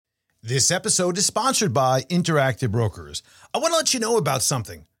This episode is sponsored by Interactive Brokers. I want to let you know about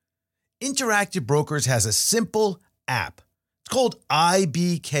something. Interactive Brokers has a simple app. It's called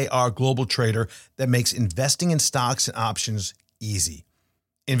IBKR Global Trader that makes investing in stocks and options easy.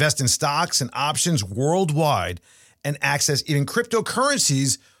 Invest in stocks and options worldwide and access even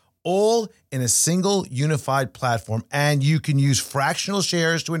cryptocurrencies all in a single unified platform. And you can use fractional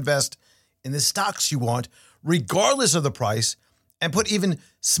shares to invest in the stocks you want, regardless of the price, and put even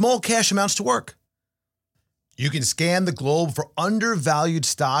small cash amounts to work. You can scan the globe for undervalued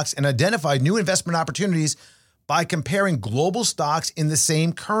stocks and identify new investment opportunities by comparing global stocks in the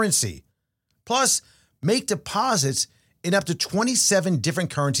same currency. Plus, make deposits in up to 27 different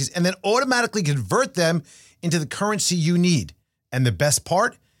currencies and then automatically convert them into the currency you need. And the best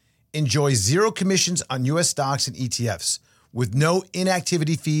part? Enjoy zero commissions on U.S. stocks and ETFs with no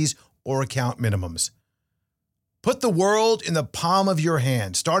inactivity fees or account minimums. Put the world in the palm of your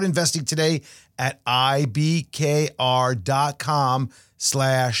hand. Start investing today at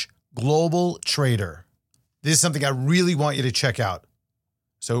ibkr.com/global trader. This is something I really want you to check out.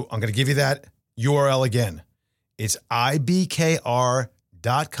 So I'm going to give you that URL again. It's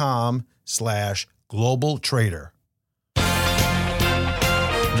ibkr.com/global trader.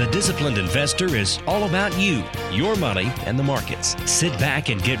 The Disciplined Investor is all about you, your money, and the markets. Sit back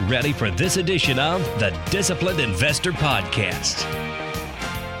and get ready for this edition of the Disciplined Investor Podcast.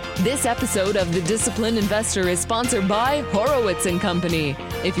 This episode of The Disciplined Investor is sponsored by Horowitz & Company.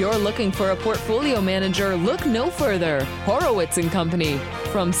 If you're looking for a portfolio manager, look no further. Horowitz & Company.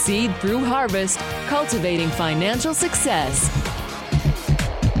 From seed through harvest, cultivating financial success.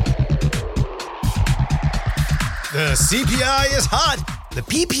 The CPI is hot. The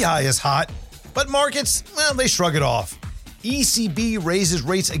PPI is hot, but markets, well, they shrug it off. ECB raises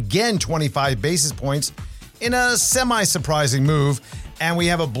rates again 25 basis points in a semi-surprising move, and we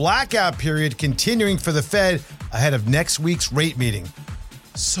have a blackout period continuing for the Fed ahead of next week's rate meeting.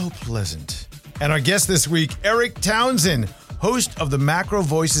 So pleasant. And our guest this week, Eric Townsend, host of the Macro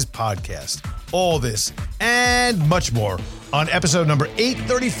Voices podcast. All this and much more on episode number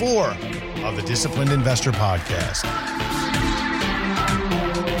 834 of the Disciplined Investor Podcast.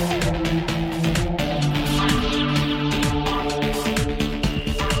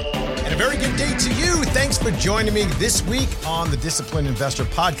 Very good day to you. Thanks for joining me this week on the Disciplined Investor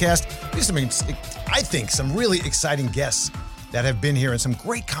Podcast. I think some really exciting guests that have been here and some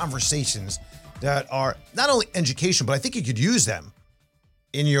great conversations that are not only educational, but I think you could use them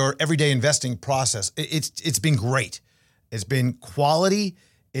in your everyday investing process. It's been great. It's been quality.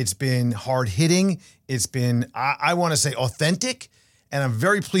 It's been hard hitting. It's been, I want to say, authentic. And I'm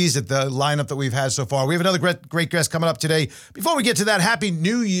very pleased at the lineup that we've had so far. We have another great guest coming up today. Before we get to that, Happy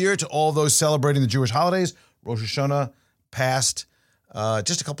New Year to all those celebrating the Jewish holidays. Rosh Hashanah passed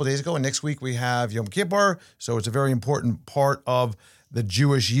just a couple of days ago, and next week we have Yom Kippur. So it's a very important part of the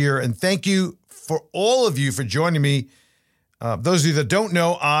Jewish year. And thank you for all of you for joining me. Those of you that don't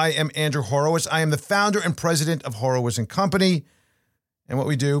know, I am Andrew Horowitz. I am the founder and president of Horowitz & Company. And what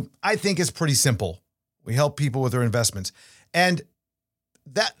we do, I think, is pretty simple. We help people with their investments. And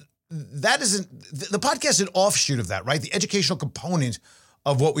that isn't the podcast is an offshoot of that, right? The educational component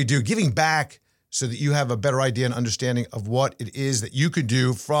of what we do, giving back so that you have a better idea and understanding of what it is that you could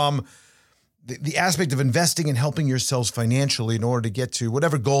do from the aspect of investing and helping yourselves financially in order to get to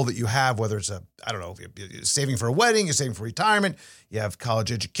whatever goal that you have, whether it's you're saving for a wedding, you're saving for retirement, you have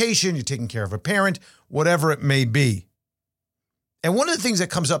college education, you're taking care of a parent, whatever it may be. And one of the things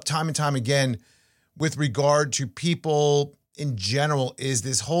that comes up time and time again with regard to people in general is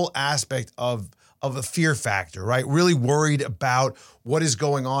this whole aspect of a fear factor, right? Really worried about what is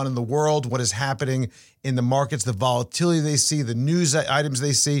going on in the world, what is happening in the markets, the volatility they see, the news items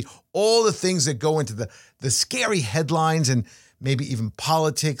they see, all the things that go into the scary headlines and maybe even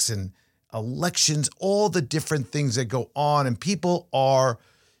politics and elections, all the different things that go on, and people are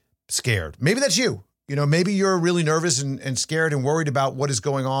scared. Maybe that's you. Maybe you're really nervous and scared and worried about what is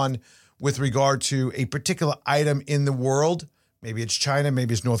going on with regard to a particular item in the world. Maybe it's China,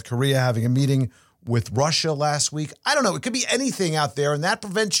 maybe it's North Korea having a meeting with Russia last week. I don't know. It could be anything out there, and that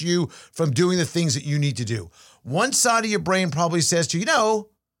prevents you from doing the things that you need to do. One side of your brain probably says to you,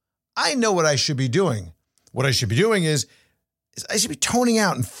 I know what I should be doing. What I should be doing is I should be toning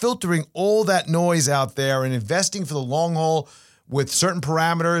out and filtering all that noise out there and investing for the long haul with certain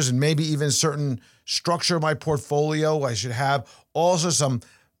parameters and maybe even certain structure of my portfolio. I should have also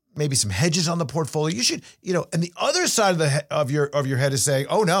maybe some hedges on the portfolio. You should, and the other side of your head is saying,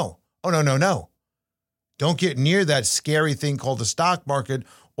 oh no. Don't get near that scary thing called the stock market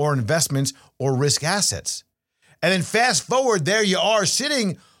or investments or risk assets. And then fast forward, there you are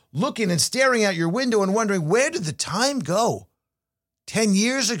sitting looking and staring out your window and wondering, where did the time go? 10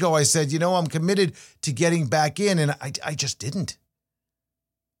 years ago, I said, I'm committed to getting back in, and I just didn't.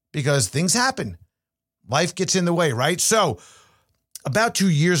 Because things happen. Life gets in the way, right? So about 2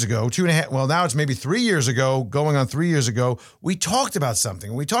 years ago, 2.5, well, now it's maybe 3 years ago, going on 3 years ago, we talked about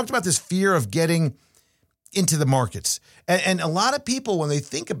something. We talked about this fear of getting into the markets. And a lot of people, when they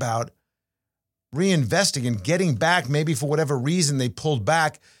think about reinvesting and getting back, maybe for whatever reason they pulled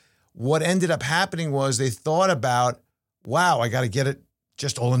back, what ended up happening was they thought about, wow, I got to get it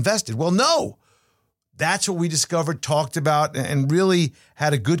just all invested. Well, no. That's what we discovered, talked about, and really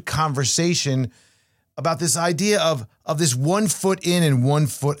had a good conversation about this idea of this 1 foot in and 1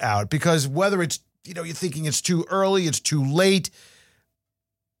 foot out. Because whether it's, you're thinking it's too early, it's too late,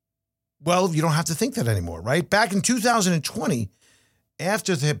 well, you don't have to think that anymore, right? Back in 2020,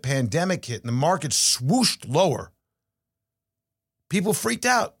 after the pandemic hit and the market swooshed lower, people freaked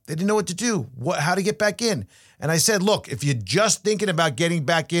out. They didn't know what to do, how to get back in. And I said, look, if you're just thinking about getting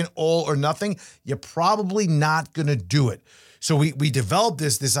back in all or nothing, you're probably not going to do it. So we developed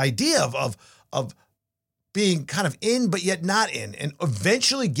this idea of being kind of in, but yet not in, and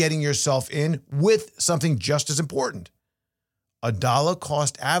eventually getting yourself in with something just as important. A dollar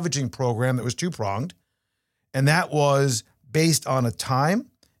cost averaging program that was two-pronged, and that was based on a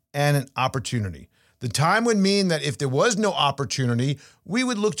time and an opportunity. The time would mean that if there was no opportunity, we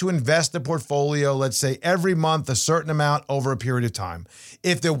would look to invest the portfolio, let's say every month, a certain amount over a period of time.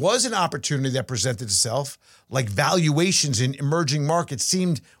 If there was an opportunity that presented itself, like valuations in emerging markets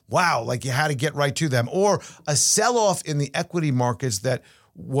seemed, wow, like you had to get right to them, or a sell-off in the equity markets that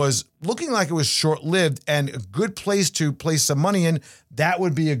was looking like it was short-lived and a good place to place some money in, that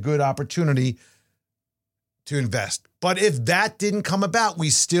would be a good opportunity to invest. But if that didn't come about, we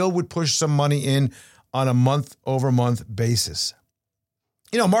still would push some money in on a month-over-month basis.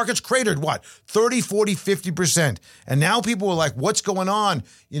 Markets cratered, 30, 40, 50%. And now people were like, what's going on?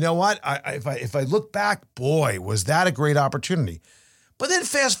 You know what? If I look back, boy, was that a great opportunity. But then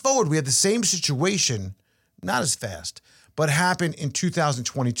fast forward, we had the same situation, not as fast, but happened in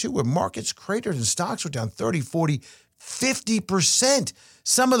 2022 where markets cratered and stocks were down 30, 40, 50%.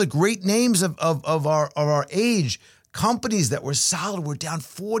 Some of the great names of our age, companies that were solid, were down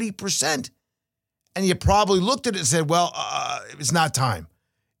 40%. And you probably looked at it and said, well, it's not time.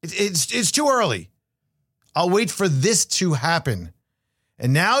 It's too early. I'll wait for this to happen.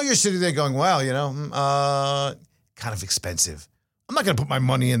 And now you're sitting there going, well, kind of expensive. I'm not going to put my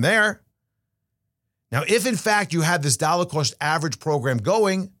money in there. Now, if in fact you had this dollar cost average program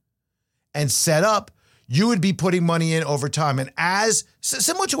going and set up, you would be putting money in over time. And as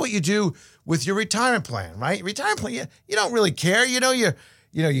similar to what you do with your retirement plan, right? Retirement plan, you don't really care. You're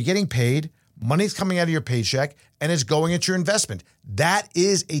getting paid. Money's coming out of your paycheck, and it's going into your investment. That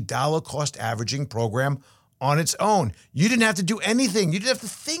is a dollar cost averaging program on its own. You didn't have to do anything. You didn't have to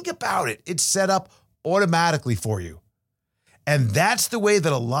think about it. It's set up automatically for you. And that's the way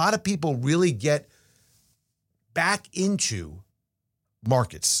that a lot of people really get back into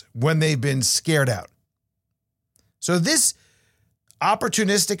markets when they've been scared out. So this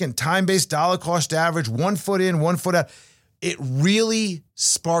opportunistic and time-based dollar cost average, 1 foot in, 1 foot out, it really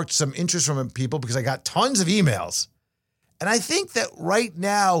sparked some interest from people because I got tons of emails. And I think that right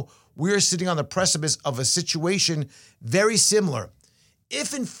now we're sitting on the precipice of a situation very similar.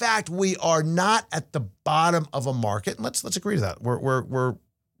 If in fact we are not at the bottom of a market, and let's agree to that. We're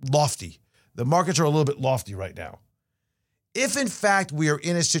lofty. The markets are a little bit lofty right now. If in fact we are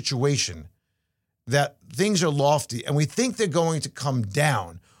in a situation that things are lofty and we think they're going to come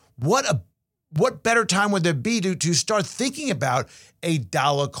down, what better time would there be to start thinking about a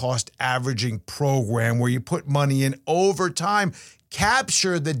dollar cost averaging program where you put money in over time,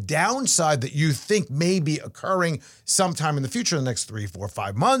 capture the downside that you think may be occurring sometime in the future, in the next 3, 4,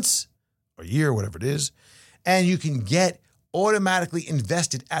 5 months, or a year, whatever it is, and you can get automatically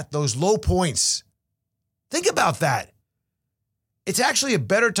invested at those low points. Think about that. It's actually a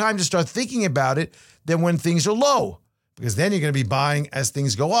better time to start thinking about it than when things are low, because then you're going to be buying as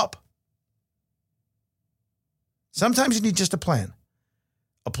things go up. Sometimes you need just a plan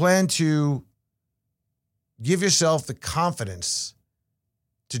to give yourself the confidence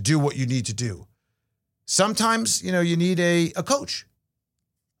to do what you need to do. Sometimes, you need a coach.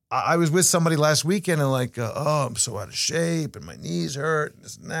 I was with somebody last weekend and I'm so out of shape and my knees hurt and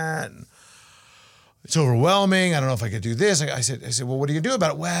this and that. And it's overwhelming. I don't know if I could do this. I said, well, what are you going to do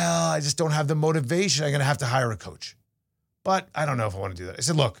about it? Well, I just don't have the motivation. I'm going to have to hire a coach. But I don't know if I want to do that. I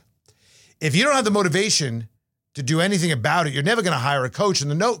said, look, if you don't have the motivation to do anything about it, you're never going to hire a coach.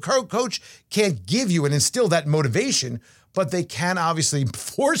 And the coach can't give you and instill that motivation, but they can obviously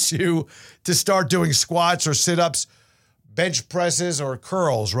force you to start doing squats or sit-ups, bench presses, or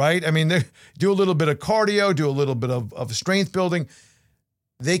curls, right? I mean, they do a little bit of cardio, do a little bit of strength building.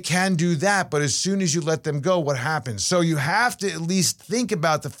 They can do that, but as soon as you let them go, what happens? So you have to at least think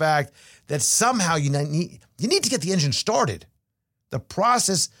about the fact that somehow you need to get the engine started. The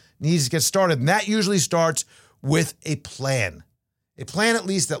process needs to get started, and that usually starts with a plan. A plan, at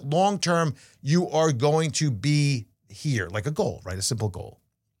least, that long-term you are going to be here, like a goal, right? A simple goal.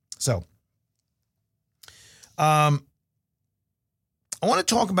 So, I want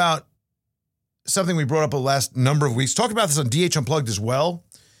to talk about something we brought up the last number of weeks. Talked about this on DH Unplugged as well.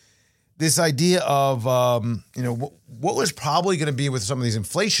 This idea of, what was probably going to be with some of these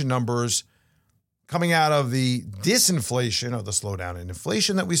inflation numbers coming out of the disinflation or the slowdown in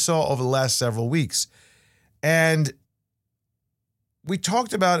inflation that we saw over the last several weeks. And we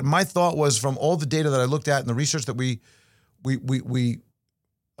talked about it. My thought was, from all the data that I looked at and the research that we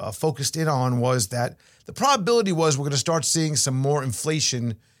focused in on, was that the probability was we're going to start seeing some more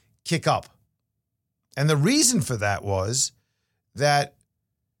inflation kick up. And the reason for that was that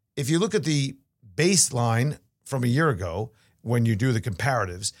if you look at the baseline from a year ago, when you do the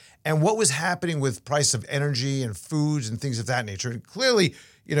comparatives, and what was happening with price of energy and foods and things of that nature, and clearly,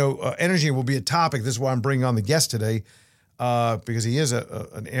 energy will be a topic. This is why I'm bringing on the guest today, because he is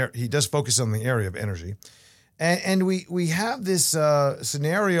he does focus on the area of energy. And we have this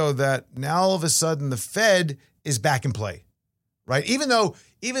scenario that now all of a sudden the Fed is back in play, right? Even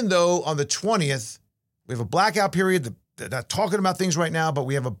though on the 20th, we have a blackout period. They're not talking about things right now, but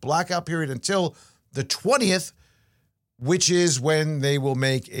we have a blackout period until the 20th, which is when they will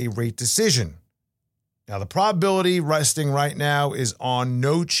make a rate decision. Now, the probability resting right now is on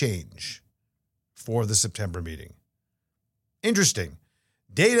no change for the September meeting. Interesting.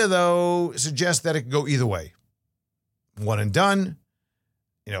 Data, though, suggests that it could go either way. One and done,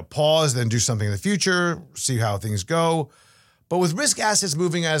 pause, then do something in the future, see how things go. But with risk assets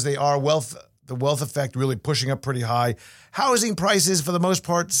moving as they are, the wealth effect really pushing up pretty high, housing prices, for the most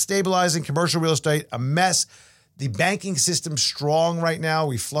part, stabilizing, commercial real estate, a mess. The banking system strong right now.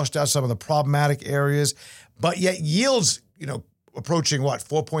 We flushed out some of the problematic areas, but yet yields, approaching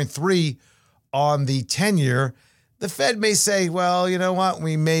 4.3 on the 10-year. The Fed may say, well, you know what?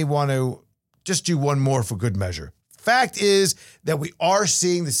 We may want to just do one more for good measure. Fact is that we are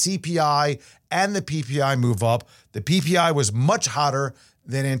seeing the CPI and the PPI move up. The PPI was much hotter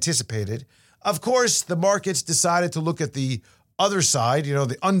than anticipated. Of course, the markets decided to look at the other side,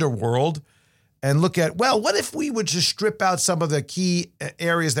 the underworld, and look at, well, what if we would just strip out some of the key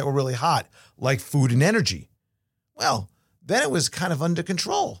areas that were really hot, like food and energy? Well, then it was kind of under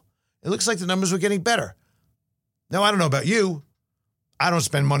control. It looks like the numbers were getting better. Now, I don't know about you. I don't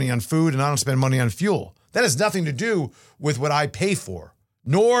spend money on food and I don't spend money on fuel. That has nothing to do with what I pay for,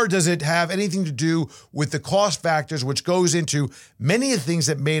 nor does it have anything to do with the cost factors, which goes into many of the things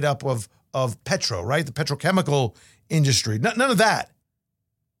that made up of petro, right? The petrochemical industry. None of that.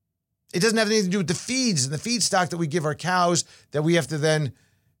 It doesn't have anything to do with the feeds and the feedstock that we give our cows that we have to then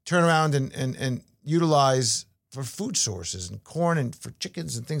turn around and utilize for food sources and corn and for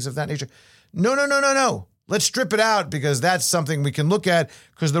chickens and things of that nature. No. Let's strip it out, because that's something we can look at,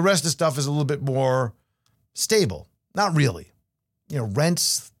 because the rest of the stuff is a little bit more stable. Not really.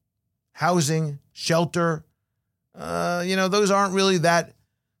 Rents, housing, shelter, those aren't really that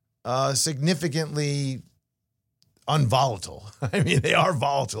significantly unvolatile. I mean, they are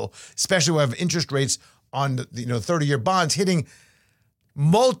volatile, especially when we have interest rates on 30-year bonds hitting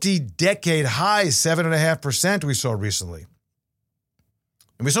multi-decade highs, 7.5% we saw recently.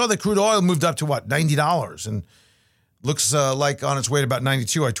 And we saw that crude oil moved up to $90, and looks like on its way to about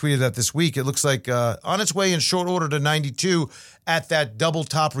 92. I tweeted that this week. It looks like on its way in short order to 92 at that double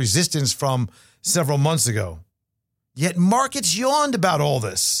top resistance from several months ago. Yet markets yawned about all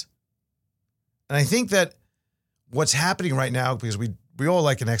this. And I think that what's happening right now, because we all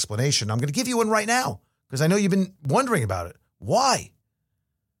like an explanation, I'm going to give you one right now, because I know you've been wondering about it. Why?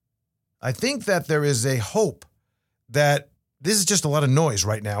 I think that there is a hope that this is just a lot of noise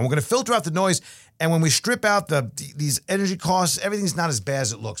right now. We're going to filter out the noise, and when we strip out these energy costs, everything's not as bad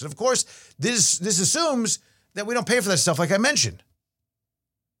as it looks. And of course, this assumes that we don't pay for that stuff, like I mentioned.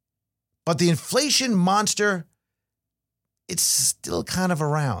 But the inflation monster, it's still kind of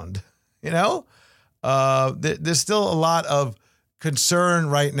around, There's still a lot of concern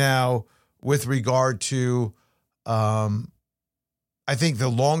right now with regard to, I think, the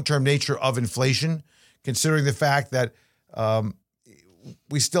long-term nature of inflation, considering the fact that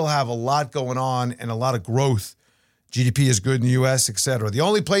we still have a lot going on and a lot of growth. GDP is good in the U.S., et cetera. The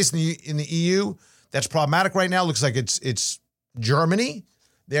only place in the EU that's problematic right now. Looks like it's Germany.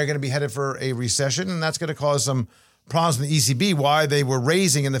 They're going to be headed for a recession, and that's going to cause some problems in the ECB, why they were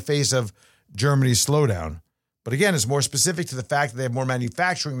raising in the face of Germany's slowdown. But again, it's more specific to the fact that they have more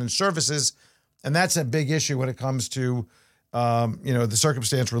manufacturing than services, and that's a big issue when it comes to the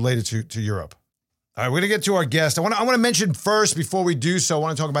circumstance related to Europe. All right, we're going to get to our guest. I want to mention first, before we do so, I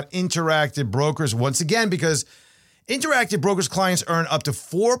want to talk about Interactive Brokers once again, because Interactive Brokers clients earn up to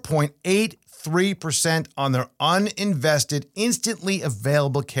 4.83% on their uninvested, instantly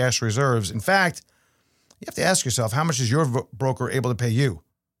available cash reserves. In fact, you have to ask yourself, how much is your broker able to pay you?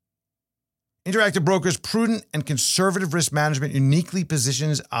 Interactive Brokers' prudent and conservative risk management uniquely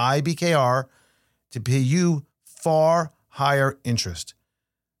positions IBKR to pay you far higher interest.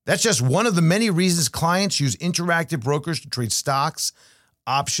 That's just one of the many reasons clients use Interactive Brokers to trade stocks,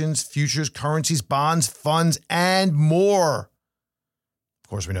 options, futures, currencies, bonds, funds, and more. Of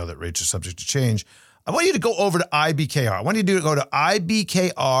course, we know that rates are subject to change. I want you to go over to IBKR. I want you to go to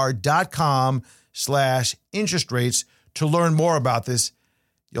ibkr.com/interest rates to learn more about this.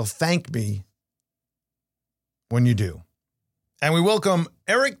 You'll thank me when you do. And we welcome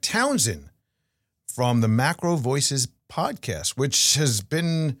Eric Townsend from the Macro Voices podcast, which has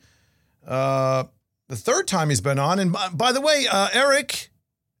been the third time he's been on. And by the way, Eric.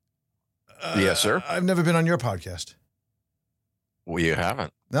 Yes, sir. I've never been on your podcast. Well, you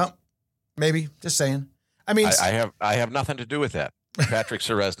haven't. No, maybe. Just saying. I mean, I have nothing to do with that. Patrick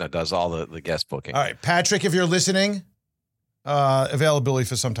Ceresna does all the guest booking. All right, Patrick, if you're listening, availability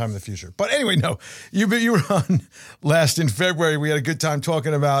for sometime in the future. But anyway, no, you were on last in February. We had a good time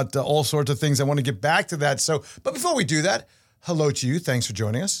talking about all sorts of things. I want to get back to that. But before we do that, hello to you. Thanks for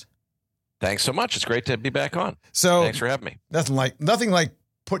joining us. Thanks so much. It's great to be back on. So thanks for having me. Nothing like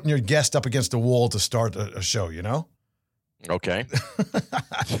putting your guest up against a wall to start a show, you know? Okay.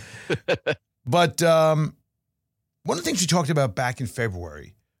 But one of the things you talked about back in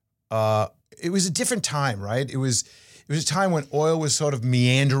February, it was a different time, right? It was a time when oil was sort of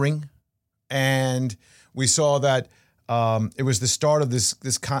meandering, and we saw that it was the start of this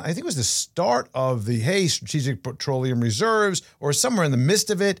I think it was the start of the strategic petroleum reserves, or somewhere in the midst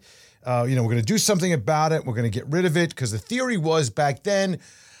of it. We're going to do something about it. We're going to get rid of it, because the theory was back then,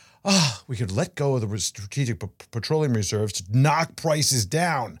 we could let go of the strategic petroleum reserves to knock prices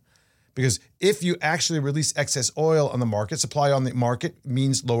down. Because if you actually release excess oil on the market, supply on the market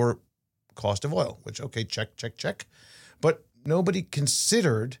means lower cost of oil, which, okay, check. But nobody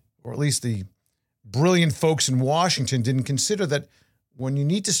considered, or at least the brilliant folks in Washington didn't consider, that when you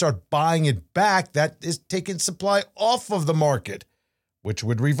need to start buying it back, that is taking supply off of the market, which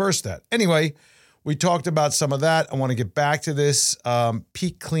would reverse that. Anyway, we talked about some of that. I want to get back to this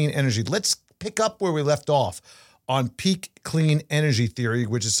peak clean energy. Let's pick up where we left off on peak clean energy theory,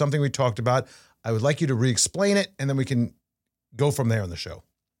 which is something we talked about. I would like you to re-explain it, and then we can go from there on the show.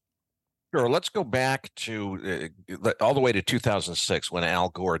 Sure. Let's go back to all the way to 2006 when Al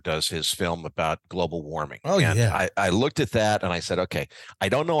Gore does his film about global warming. Oh, and yeah. I looked at that and I said, okay, I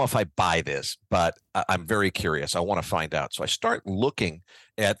don't know if I buy this, but I'm very curious. I want to find out. So I start looking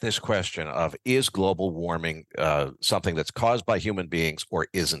at this question of, is global warming something that's caused by human beings, or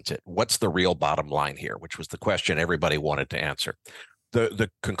isn't it? What's the real bottom line here? Which was the question everybody wanted to answer.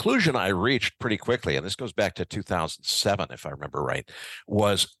 The conclusion I reached pretty quickly, and this goes back to 2007, if I remember right,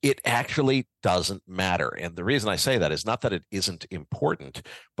 was it actually doesn't matter. And the reason I say that is not that it isn't important,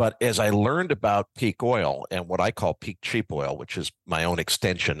 but as I learned about peak oil and what I call peak cheap oil, which is my own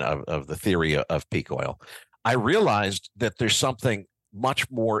extension of the theory of peak oil, I realized that there's something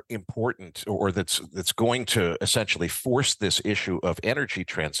much more important, or that's going to essentially force this issue of energy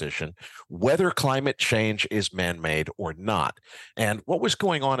transition, whether climate change is man-made or not. And what was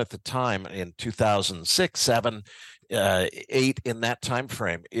going on at the time in 2006, 7, 8, in that time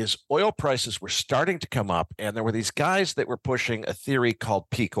frame, is oil prices were starting to come up, and there were these guys that were pushing a theory called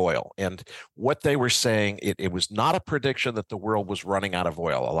peak oil. And what they were saying, it was not a prediction that the world was running out of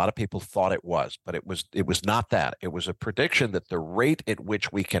oil. A lot of people thought it was, but it was not that. It was a prediction that the rate at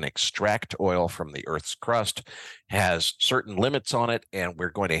which we can extract oil from the Earth's crust has certain limits on it, and we're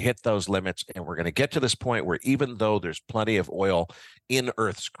going to hit those limits, and we're going to get to this point where, even though there's plenty of oil in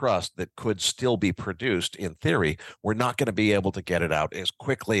Earth's crust that could still be produced in theory, we're not going to be able to get it out as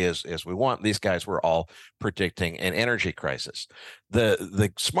quickly as we want. These guys were all predicting an energy crisis.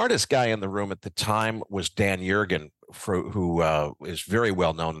 The smartest guy in the room at the time was Dan Yergin, who is very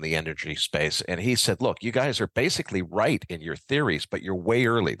well known in the energy space. And he said, look, you guys are basically right in your theories, but you're way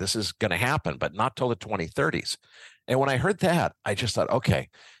early. This is going to happen, but not till the 2030s. And when I heard that, I just thought, okay,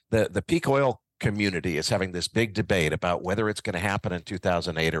 the peak oil community is having this big debate about whether it's going to happen in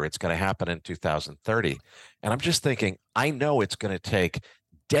 2008 or it's going to happen in 2030. And I'm just thinking, I know it's going to take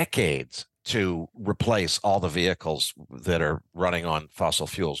decades to replace all the vehicles that are running on fossil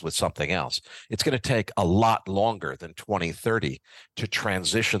fuels with something else. It's going to take a lot longer than 2030 to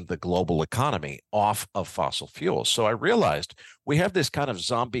transition the global economy off of fossil fuels. So I realized we have this kind of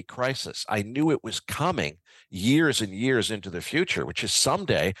zombie crisis. I knew it was coming years and years into the future, which is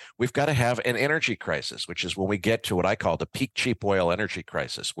someday we've got to have an energy crisis, which is when we get to what I call the peak cheap oil energy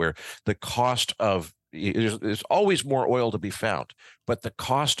crisis, where the cost of there's always more oil to be found, but the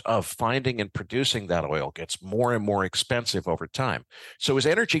cost of finding and producing that oil gets more and more expensive over time. So as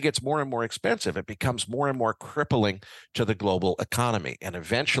energy gets more and more expensive, it becomes more and more crippling to the global economy. And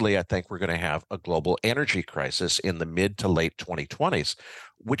eventually, I think we're going to have a global energy crisis in the mid to late 2020s,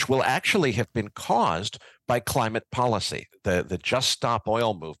 which will actually have been caused by climate policy. The Just Stop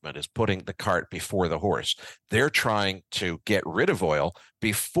Oil movement is putting the cart before the horse. They're trying to get rid of oil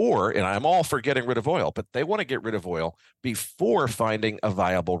before, and I'm all for getting rid of oil, but they want to get rid of oil before finding a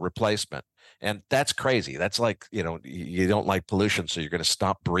viable replacement. And that's crazy. That's like, you don't like pollution, so you're going to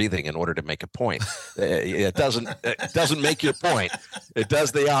stop breathing in order to make a point. It doesn't make your point. It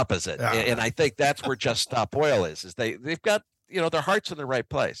does the opposite. Yeah. And I think that's where Just Stop Oil is they've got, their heart's in the right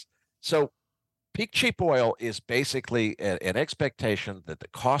place. So peak cheap oil is basically an expectation that the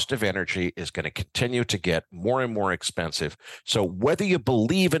cost of energy is going to continue to get more and more expensive. So whether you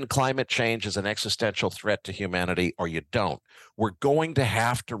believe in climate change as an existential threat to humanity or you don't, we're going to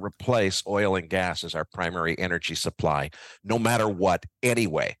have to replace oil and gas as our primary energy supply, no matter what,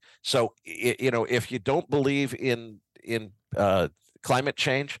 anyway. So, if you don't believe in climate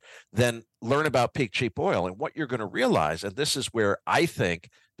change, then learn about peak cheap oil. And what you're going to realize, and this is where I think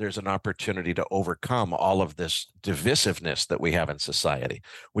there's an opportunity to overcome all of this divisiveness that we have in society.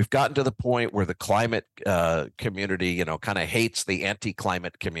 We've gotten to the point where the climate community, kind of hates the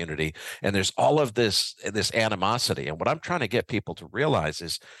anti-climate community. And there's all of this animosity. And what I'm trying to get people to realize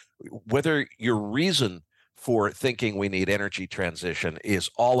is whether your reason for thinking we need energy transition is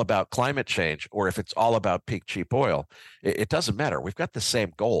all about climate change, or if it's all about peak cheap oil, it doesn't matter. We've got the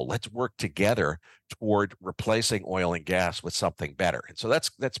same goal. Let's work together toward replacing oil and gas with something better. And so that's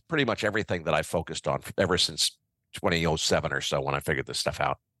pretty much everything that I focused on ever since 2007 or so when I figured this stuff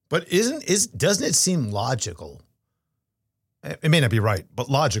out. But doesn't it seem logical? It may not be right, but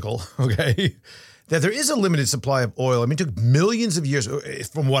logical, okay, that there is a limited supply of oil. I mean, it took millions of years.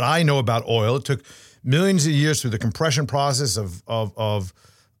 From what I know about oil, it took millions of years through the compression process of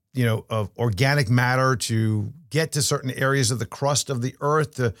organic matter to get to certain areas of the crust of the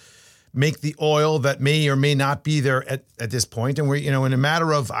earth to make the oil that may or may not be there at this point. And we're, in a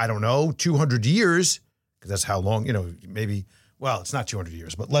matter of, 200 years, because that's how long, maybe, well, it's not 200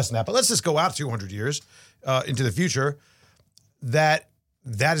 years, but less than that. But let's just go out 200 years into the future, that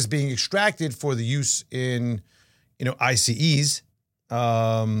is being extracted for the use in, ICEs,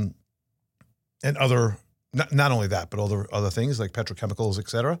 and other, not only that, but other things like petrochemicals, et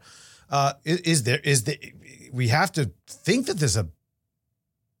cetera. We have to think that there's a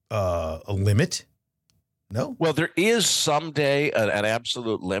limit. No? Well, there is someday an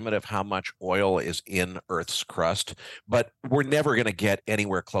absolute limit of how much oil is in Earth's crust, but we're never going to get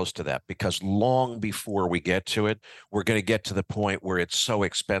anywhere close to that, because long before we get to it, we're going to get to the point where it's so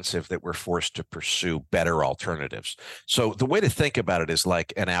expensive that we're forced to pursue better alternatives. So the way to think about it is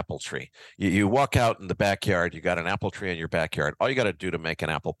like an apple tree. You walk out in the backyard, you got an apple tree in your backyard. All you got to do to make an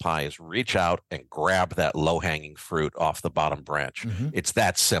apple pie is reach out and grab that low-hanging fruit off the bottom branch. Mm-hmm. It's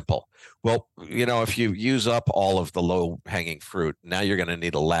that simple. Well, if you use up all of the low-hanging fruit, now you're going to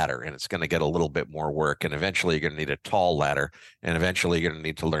need a ladder, and it's going to get a little bit more work. And eventually you're going to need a tall ladder, and eventually you're going to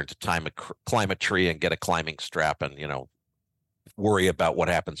need to learn to climb a tree and get a climbing strap and, worry about what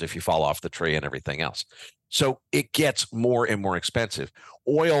happens if you fall off the tree and everything else. So it gets more and more expensive.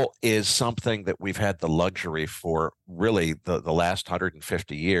 Oil is something that we've had the luxury for really the last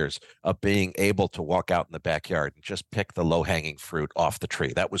 150 years of being able to walk out in the backyard and just pick the low-hanging fruit off the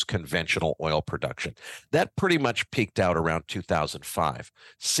tree. That was conventional oil production. That pretty much peaked out around 2005.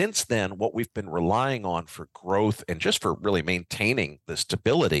 Since then, what we've been relying on for growth and just for really maintaining the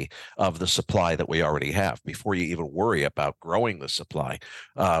stability of the supply that we already have, before you even worry about growing the supply,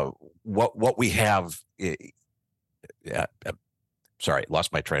 what we have. Sorry,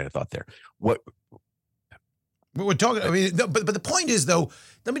 lost my train of thought there. What we're talking, but the point is, though,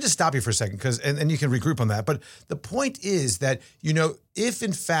 let me just stop you for a second, because and you can regroup on that. But the point is that, if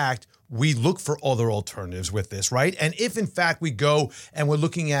in fact we look for other alternatives with this, right? And if in fact we go and we're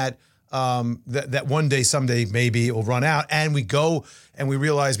looking at that one day, someday, maybe it will run out, and we go and we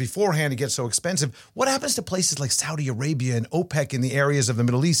realize beforehand it gets so expensive. What happens to places like Saudi Arabia and OPEC in the areas of the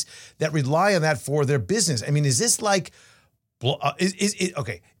Middle East that rely on that for their business? I mean, is this like,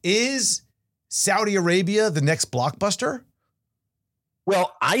 is Saudi Arabia the next Blockbuster?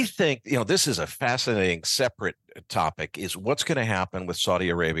 Well, I think, this is a fascinating separate topic, is what's going to happen with Saudi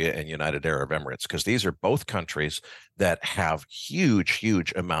Arabia and United Arab Emirates, because these are both countries that have huge,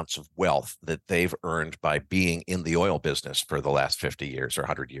 huge amounts of wealth that they've earned by being in the oil business for the last 50 years or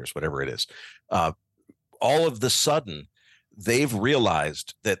 100 years, whatever it is. All of the sudden, they've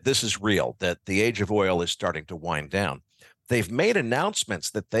realized that this is real, that the age of oil is starting to wind down. They've made announcements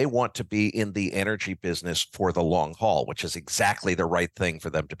that they want to be in the energy business for the long haul, which is exactly the right thing for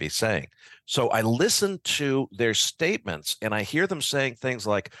them to be saying. So I listen to their statements and I hear them saying things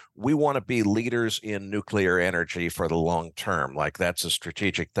like, we want to be leaders in nuclear energy for the long term. Like that's a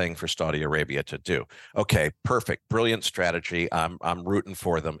strategic thing for Saudi Arabia to do. Okay, perfect. Brilliant strategy. I'm rooting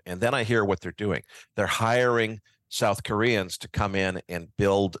for them. And then I hear what they're doing. They're hiring South Koreans to come in and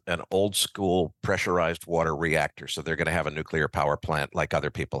build an old school pressurized water reactor. So they're going to have a nuclear power plant like other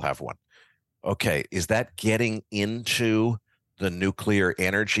people have one. Okay, is that getting into the nuclear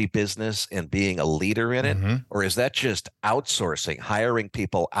energy business and being a leader in it? Mm-hmm. Or is that just outsourcing, hiring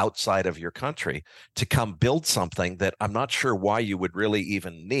people outside of your country to come build something that I'm not sure why you would really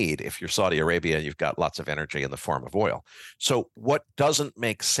even need if you're Saudi Arabia and you've got lots of energy in the form of oil? So what doesn't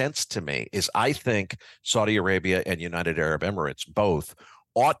make sense to me is I think Saudi Arabia and United Arab Emirates both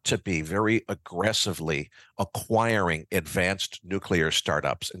ought to be very aggressively acquiring advanced nuclear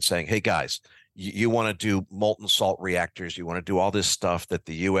startups and saying, hey, guys, you want to do molten salt reactors. You want to do all this stuff that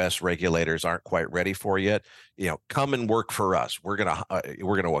the U.S. regulators aren't quite ready for yet. Come and work for us. We're gonna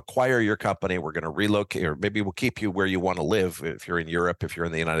acquire your company. We're gonna relocate, or maybe we'll keep you where you want to live. If you're in Europe, if you're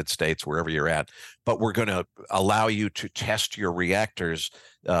in the United States, wherever you're at, but we're going to allow you to test your reactors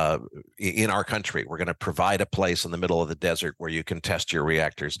in our country. We're going to provide a place in the middle of the desert where you can test your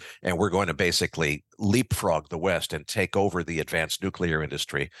reactors, and we're going to basically leapfrog the West and take over the advanced nuclear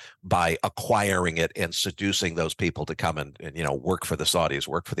industry by acquiring it and seducing those people to come and work for the Saudis,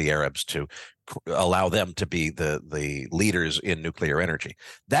 work for the Arabs, to allow them to be the leaders in nuclear energy.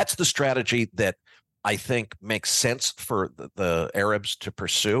 That's the strategy that I think makes sense for the Arabs to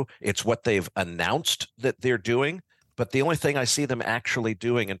pursue. It's what they've announced that they're doing. But the only thing I see them actually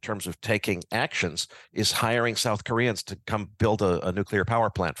doing in terms of taking actions is hiring South Koreans to come build a nuclear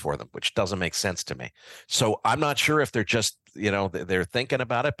power plant for them, which doesn't make sense to me. So I'm not sure if they're just, they're thinking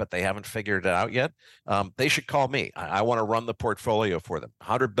about it, but they haven't figured it out yet. They should call me. I want to run the portfolio for them.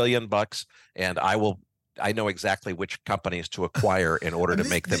 $100 billion, and I know exactly which companies to acquire in order to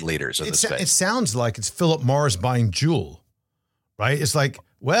make them leaders in the space. It sounds like it's Philip Morris buying Juul, right? It's like,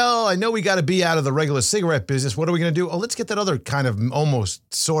 well, I know we got to be out of the regular cigarette business. What are we going to do? Oh, let's get that other kind of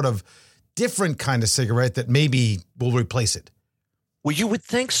almost sort of different kind of cigarette that maybe will replace it. Well, you would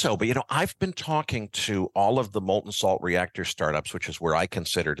think so, but I've been talking to all of the molten salt reactor startups, which is where I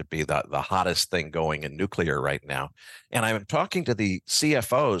consider to be the hottest thing going in nuclear right now. And I'm talking to the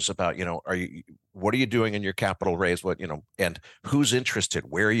CFOs about, what are you doing in your capital raise? And who's interested?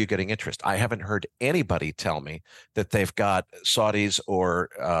 Where are you getting interest? I haven't heard anybody tell me that they've got Saudis or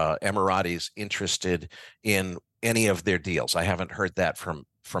Emiratis interested in any of their deals. I haven't heard that from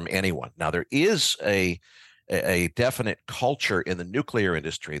anyone. Now, there is a definite culture in the nuclear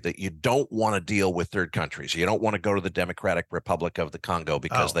industry that you don't want to deal with third countries. You don't want to go to the Democratic Republic of the Congo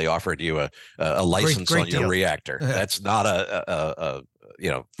because they offered you a license great on your reactor. That's not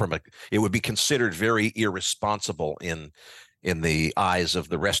it would be considered very irresponsible in the eyes of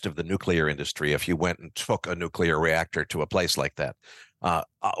the rest of the nuclear industry if you went and took a nuclear reactor to a place like that.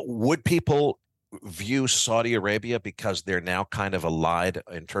 Would people view Saudi Arabia, because they're now kind of allied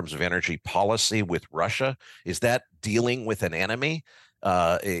in terms of energy policy with Russia? Is that dealing with an enemy?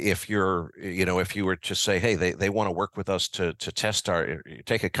 If you were to say, hey, they want to work with us to test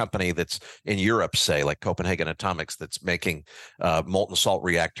take a company that's in Europe, say like Copenhagen Atomics, that's making molten salt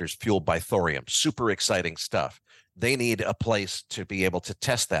reactors fueled by thorium, super exciting stuff. They need a place to be able to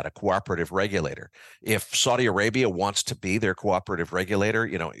test that, a cooperative regulator. If Saudi Arabia wants to be their cooperative regulator,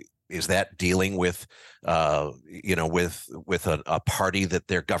 is that dealing with, with a party that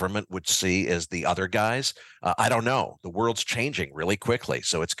their government would see as the other guys? I don't know. The world's changing really quickly,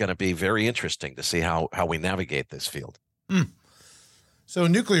 so it's going to be very interesting to see how we navigate this field. So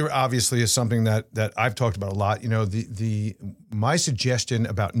nuclear obviously is something that I've talked about a lot. My suggestion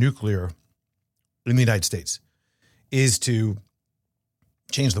about nuclear in the United States is to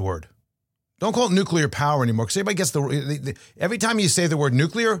change the word. Don't call it nuclear power anymore, because everybody gets every time you say the word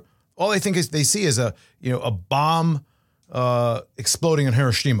nuclear, All they think is they see is a bomb exploding in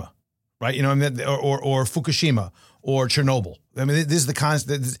Hiroshima, right? Or Fukushima or Chernobyl. I mean, this is the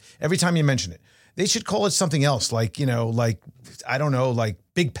concept. Every time you mention it, they should call it something else, like I don't know, like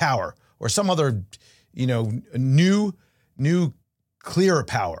big power or some other, new clearer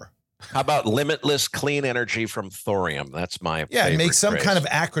power. How about limitless clean energy from thorium? That's my favorite make some phrase. kind of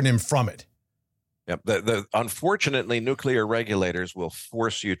acronym from it. Yep. Unfortunately, nuclear regulators will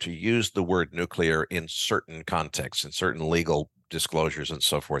force you to use the word nuclear in certain contexts, in certain legal disclosures and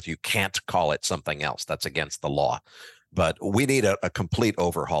so forth. You can't call it something else. That's against the law. But we need a complete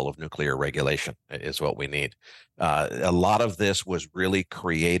overhaul of nuclear regulation is what we need. A lot of this was really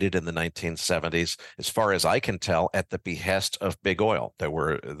created in the 1970s, as far as I can tell, at the behest of big oil.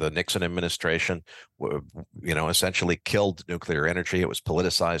 The Nixon administration, essentially killed nuclear energy. It was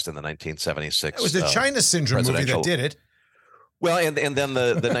politicized in the 1976. It was the China Syndrome movie that did it. Well, and then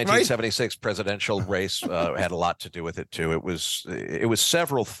the 1976 presidential race had a lot to do with it too. It was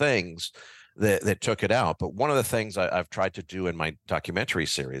several things that took it out. But one of the things I've tried to do in my documentary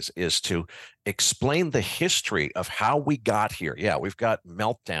series is to explain the history of how we got here. Yeah, we've got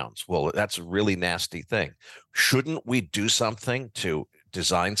meltdowns. Well, that's a really nasty thing. Shouldn't we do something to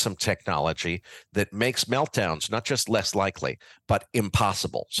design some technology that makes meltdowns not just less likely, but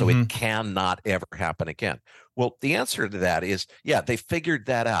impossible, so it cannot ever happen again? Well, the answer to that is, they figured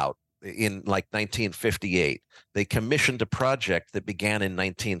that out in like 1958. They commissioned a project that began in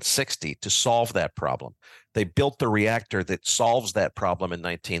 1960 to solve that problem. They built the reactor that solves that problem in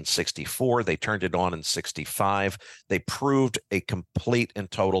 1964. They turned it on in 65. They proved a complete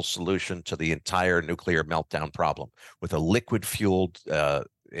and total solution to the entire nuclear meltdown problem with a liquid fueled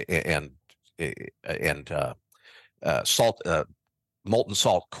molten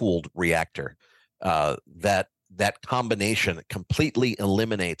salt cooled reactor that combination completely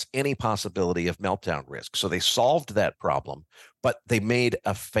eliminates any possibility of meltdown risk. So they solved that problem, but they made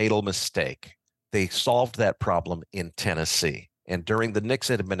a fatal mistake. They solved that problem in Tennessee. And during the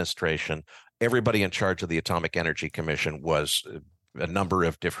Nixon administration, everybody in charge of the Atomic Energy Commission was a number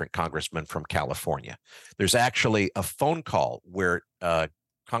of different congressmen from California. There's actually a phone call where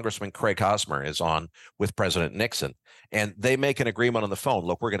Congressman Craig Hosmer is on with President Nixon, and they make an agreement on the phone.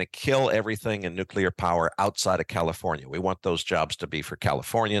 Look, we're going to kill everything in nuclear power outside of California. We want those jobs to be for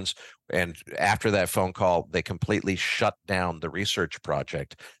Californians. And after that phone call, they completely shut down the research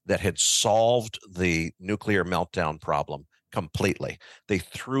project that had solved the nuclear meltdown problem completely. They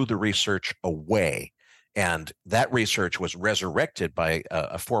threw the research away. And that research was resurrected by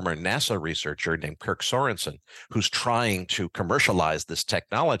a former NASA researcher named Kirk Sorensen, who's trying to commercialize this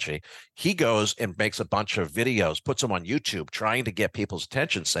technology. He goes and makes a bunch of videos, puts them on YouTube, trying to get people's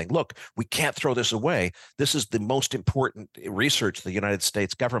attention, saying, look, we can't throw this away. This is the most important research the United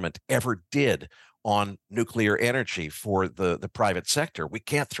States government ever did on nuclear energy for the private sector. We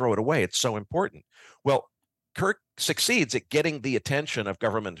can't throw it away. It's so important. Well, Kirk succeeds at getting the attention of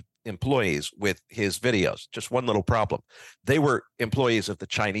government employees with his videos. Just one little problem. They were employees of the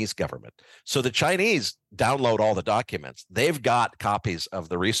Chinese government. So the Chinese download all the documents. They've got copies of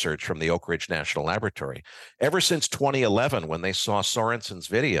the research from the Oak Ridge National Laboratory. Ever since 2011, when they saw Sorensen's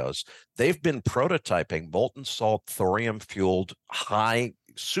videos, they've been prototyping molten salt thorium-fueled high,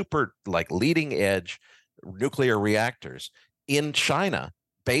 super leading edge nuclear reactors in China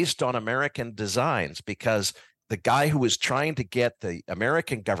based on American designs, because the guy who was trying to get the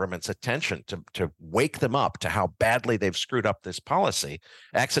American government's attention to wake them up to how badly they've screwed up this policy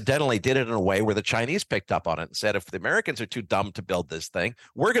accidentally did it in a way where the Chinese picked up on it and said, if the Americans are too dumb to build this thing,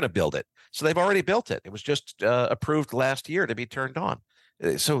 we're going to build it. So they've already built it. It was just approved last year to be turned on.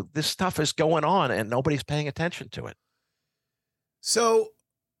 So this stuff is going on and nobody's paying attention to it. So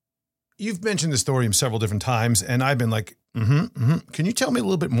you've mentioned this thorium several different times, and I've been like, Can you tell me a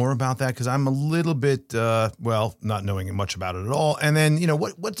little bit more about that? Because I'm a little bit, not knowing much about it at all. And then,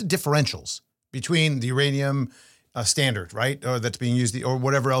 what's the differentials between the uranium standard, right, that's being used, or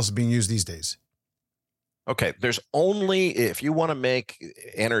whatever else is being used these days? Okay, there's only, if you want to make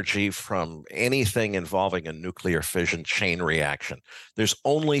energy from anything involving a nuclear fission chain reaction, there's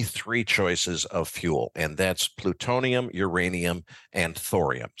only three choices of fuel, and that's plutonium, uranium, and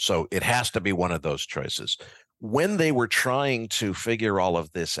thorium. So it has to be one of those choices. When they were trying to figure all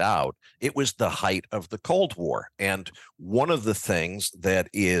of this out, it was the height of the Cold War. And one of the things that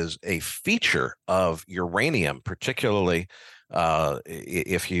is a feature of uranium, particularly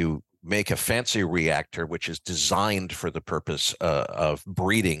if you make a fancy reactor, which is designed for the purpose of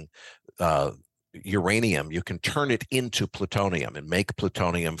breeding uranium, you can turn it into plutonium and make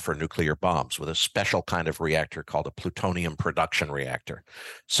plutonium for nuclear bombs with a special kind of reactor called a plutonium production reactor.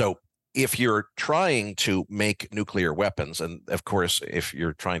 So if you're trying to make nuclear weapons, and of course, if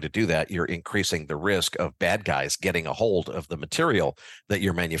you're trying to do that, you're increasing the risk of bad guys getting a hold of the material that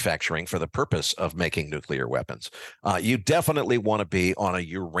you're manufacturing for the purpose of making nuclear weapons. You definitely want to be on a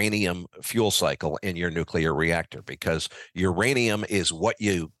uranium fuel cycle in your nuclear reactor, because uranium is what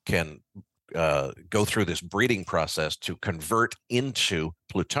you can go through this breeding process to convert into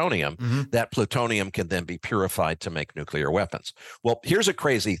plutonium. That plutonium can then be purified to make nuclear weapons. Well, here's a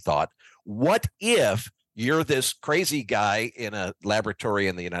crazy thought. What if you're this crazy guy in a laboratory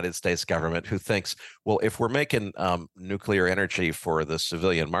in the United States government who thinks, well, if we're making nuclear energy for the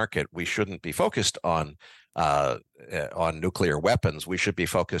civilian market, we shouldn't be focused on nuclear weapons. We should be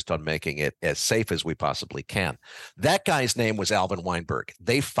focused on making it as safe as we possibly can. That guy's name was Alvin Weinberg.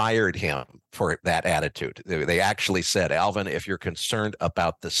 They fired him for that attitude. They actually said, Alvin, if you're concerned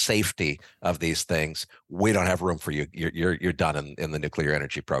about the safety of these things, we don't have room for you. You're done in the nuclear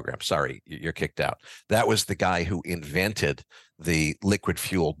energy program. Sorry, you're kicked out. That was the guy who invented the liquid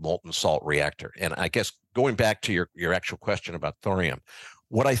fueled molten salt reactor. And I guess going back to your actual question about thorium,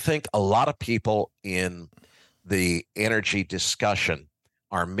 what I think a lot of people in the energy discussion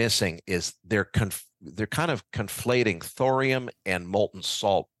are missing is they're kind of conflating thorium and molten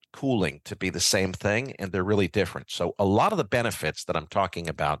salt cooling to be the same thing, and they're really different. So a lot of the benefits that I'm talking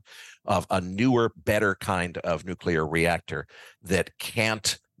about of a newer, better kind of nuclear reactor that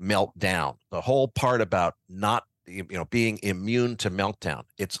can't melt down, the whole part about not being immune to meltdown.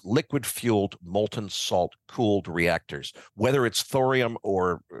 It's liquid fueled, molten salt cooled reactors. Whether it's thorium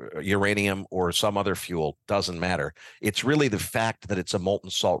or uranium or some other fuel, doesn't matter. It's really the fact that it's a molten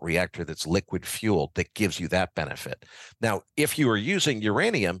salt reactor that's liquid fueled that gives you that benefit. Now, if you are using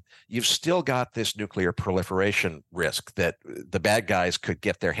uranium, you've still got this nuclear proliferation risk that the bad guys could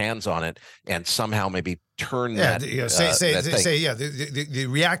get their hands on it and somehow maybe turn that. The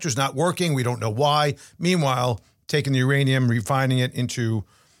reactor's not working. We don't know why. Meanwhile, taking the uranium, refining it into,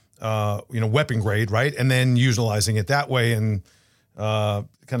 weapon grade, right? And then utilizing it that way and kind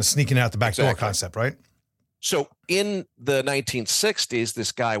of sneaking out the back door concept, right? So in the 1960s,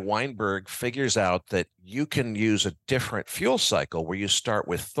 this guy Weinberg figures out that you can use a different fuel cycle where you start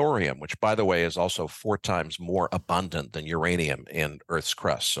with thorium, which, by the way, is also 4 times more abundant than uranium in Earth's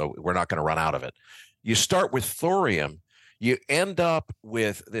crust. So we're not going to run out of it. You start with thorium. You end up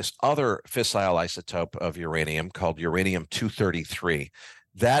with this other fissile isotope of uranium called uranium-233.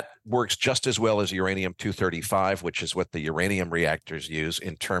 That works just as well as uranium-235, which is what the uranium reactors use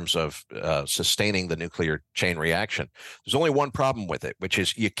in terms of sustaining the nuclear chain reaction. There's only one problem with it, which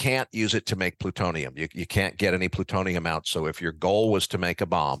is you can't use it to make plutonium. You can't get any plutonium out. So if your goal was to make a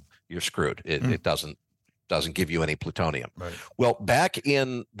bomb, you're screwed. It doesn't give you any plutonium. Right. Well, back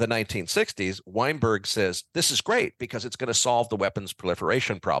in the 1960s, Weinberg says, this is great because it's going to solve the weapons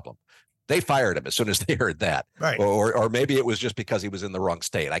proliferation problem. They fired him as soon as they heard that. Right. Or maybe it was just because he was in the wrong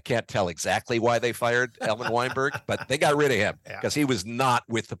state. I can't tell exactly why they fired Alvin Weinberg, but they got rid of him because he was not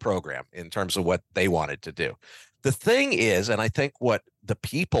with the program in terms of what they wanted to do. The thing is, and I think what the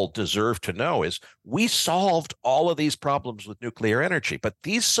people deserve to know is we solved all of these problems with nuclear energy, but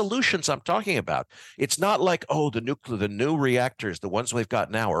these solutions I'm talking about, it's not like, the new reactors, the ones we've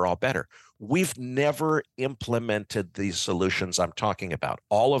got now are all better. We've never implemented these solutions I'm talking about.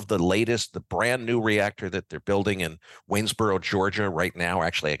 All of the latest, the brand new reactor that they're building in Waynesboro, Georgia right now,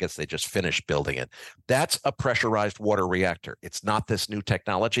 actually, I guess they just finished building it. That's a pressurized water reactor. It's not this new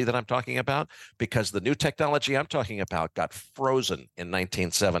technology that I'm talking about, because the new technology I'm talking about got frozen in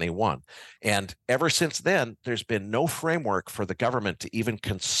 1971. And ever since then, there's been no framework for the government to even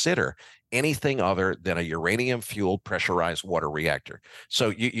consider anything other than a uranium-fueled pressurized water reactor. So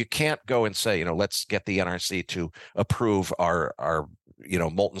you can't go and say, let's get the NRC to approve our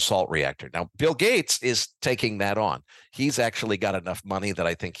molten salt reactor. Now, Bill Gates is taking that on. He's actually got enough money that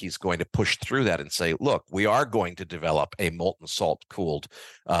I think he's going to push through that and say, look, we are going to develop a molten salt cooled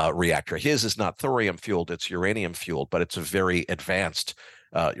reactor. His is not thorium fueled, it's uranium fueled, but it's a very advanced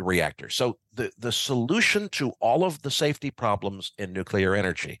reactor. So the solution to all of the safety problems in nuclear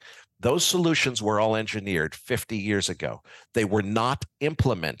energy, those solutions were all engineered 50 years ago. They were not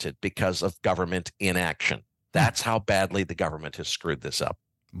implemented because of government inaction. That's how badly the government has screwed this up.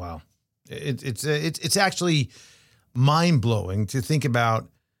 Wow. It's actually mind-blowing to think about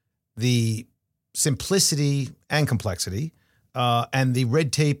the simplicity and complexity and the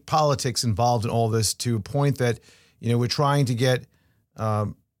red tape politics involved in all this, to a point that, we're trying to get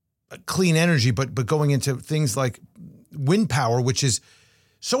clean energy, but going into things like wind power, which is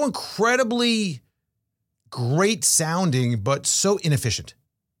so incredibly great sounding, but so inefficient,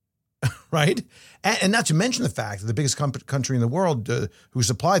 right? And not to mention the fact that the biggest country in the world who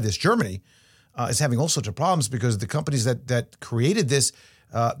supplied this, Germany, is having all sorts of problems because the companies that created this,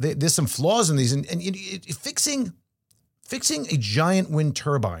 there's some flaws in these. And fixing a giant wind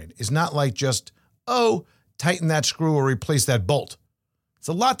turbine is not like just, tighten that screw or replace that bolt. It's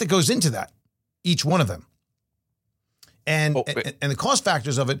a lot that goes into that, each one of them. And the cost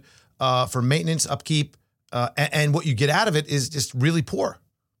factors of it for maintenance, upkeep, and what you get out of it is just really poor.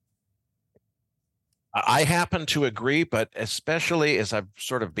 I happen to agree, but especially as I've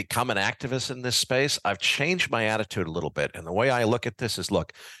sort of become an activist in this space, I've changed my attitude a little bit. And the way I look at this is,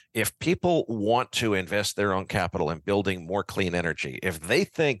 look, if people want to invest their own capital in building more clean energy, if they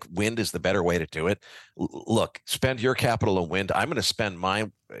think wind is the better way to do it, look, spend your capital on wind. I'm going to spend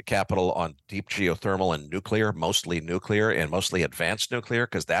my capital on deep geothermal and nuclear, mostly nuclear and mostly advanced nuclear,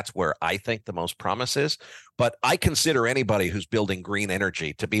 because that's where I think the most promise is. But I consider anybody who's building green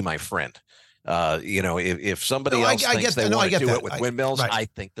energy to be my friend. If somebody else thinks they want to do it with windmills, right. I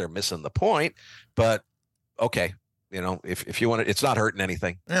think they're missing the point. But okay, if you want to, it's not hurting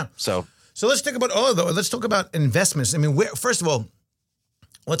anything. Yeah. So let's talk about oil, though. Let's talk about investments. I mean, first of all,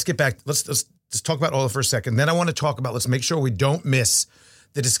 let's get back. Let's just talk about oil for a second. Then I want to talk about. Let's make sure we don't miss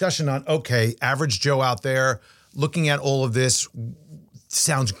the discussion on average Joe out there looking at all of this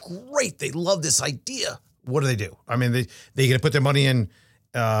sounds great. They love this idea. What do? I mean, they're going to put their money in.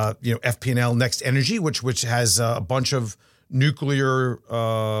 FP&L Next Energy, which has a bunch of nuclear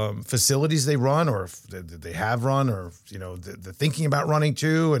facilities they run, or they have run, or they're thinking about running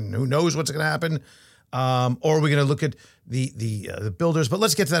too, and who knows what's going to happen. Or are we going to look at the builders? But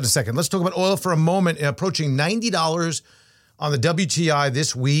let's get to that in a second. Let's talk about oil for a moment. Approaching $90 on the WTI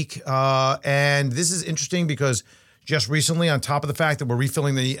this week, and this is interesting because just recently, on top of the fact that we're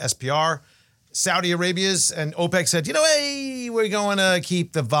refilling the SPR, Saudi Arabia's and OPEC said, hey, we're going to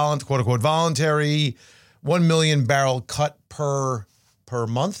keep the quote unquote voluntary 1 million barrel cut per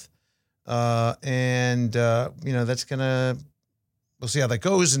month. That's we'll see how that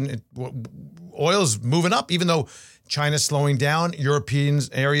goes. And oil's moving up, even though China's slowing down, European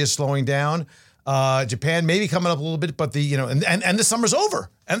areas slowing down. Japan maybe coming up a little bit, but and the summer's over.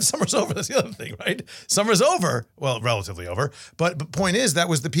 And the summer's over. That's the other thing, right? Summer's over. Well, relatively over. But point is, that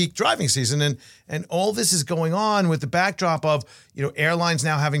was the peak driving season. And all this is going on with the backdrop of, airlines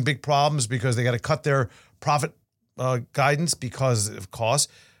now having big problems because they got to cut their profit guidance because of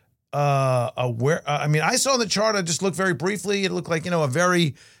costs. I saw the chart. I just looked very briefly. It looked like, a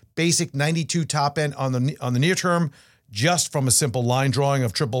very basic 92 top end on the near term, just from a simple line drawing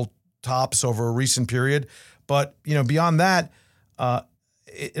of triple tops over a recent period. But, beyond that,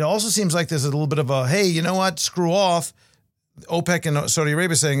 it also seems like there's a little bit of a, hey, you know what, screw off. OPEC and Saudi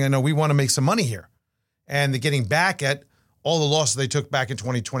Arabia saying, we want to make some money here. And they're getting back at all the losses they took back in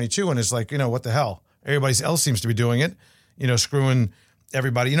 2022. And it's like, what the hell? Everybody else seems to be doing it, screwing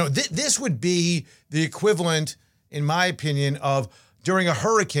everybody. This would be the equivalent, in my opinion, of during a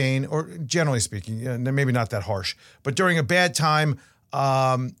hurricane, or generally speaking, maybe not that harsh, but during a bad time,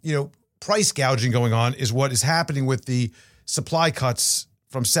 price gouging going on is what is happening with the supply cuts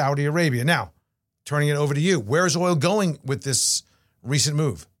from Saudi Arabia. Now, turning it over to you, where is oil going with this recent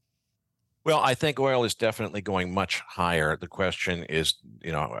move? Well, I think oil is definitely going much higher. The question is,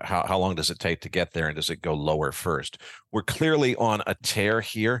 how long does it take to get there, and does it go lower first? We're clearly on a tear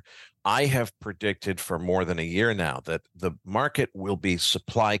here. I have predicted for more than a year now that the market will be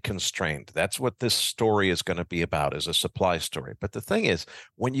supply constrained. That's what this story is going to be about, is a supply story. But the thing is,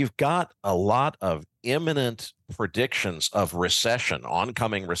 when you've got a lot of imminent predictions of recession,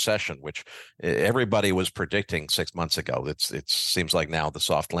 oncoming recession, which everybody was predicting 6 months ago, it seems like now the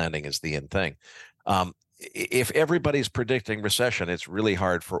soft landing is the in thing. If everybody's predicting recession, it's really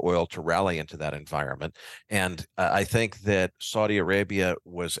hard for oil to rally into that environment. And I think that Saudi Arabia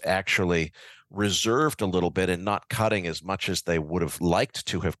was actually reserved a little bit and not cutting as much as they would have liked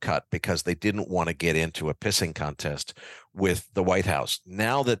to have cut, because they didn't want to get into a pissing contest with the White House.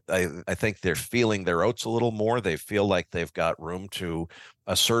 Now that I think they're feeling their oats a little more, they feel like they've got room to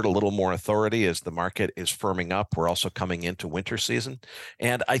assert a little more authority as the market is firming up. We're also coming into winter season.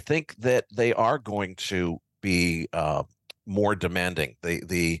 And I think that they are going to be more demanding.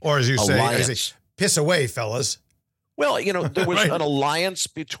 Or as you say, piss away, fellas. Well, there was right. an alliance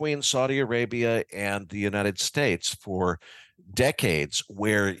between Saudi Arabia and the United States for decades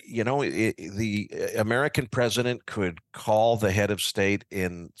where, the American president could call the head of state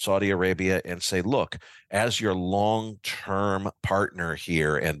in Saudi Arabia and say, look, as your long-term partner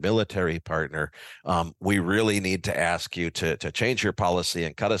here and military partner, we really need to ask you to change your policy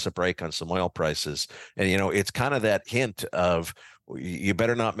and cut us a break on some oil prices. And, it's kind of that hint of, you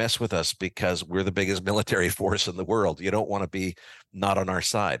better not mess with us because we're the biggest military force in the world. You don't want to be not on our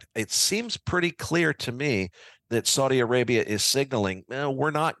side. It seems pretty clear to me that Saudi Arabia is signaling,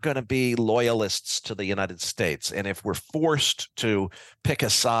 we're not going to be loyalists to the United States. And if we're forced to pick a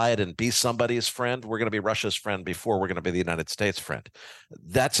side and be somebody's friend, we're going to be Russia's friend before we're going to be the United States' friend.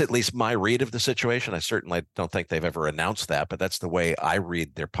 That's at least my read of the situation. I certainly don't think they've ever announced that, but that's the way I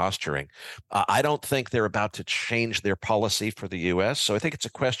read their posturing. I don't think they're about to change their policy for the U.S. So I think it's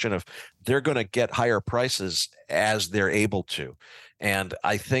a question of they're going to get higher prices as they're able to. And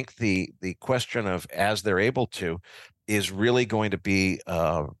I think the question of as they're able to is really going to be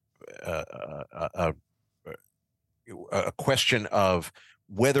a question of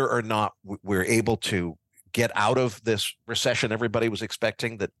whether or not we're able to get out of this recession everybody was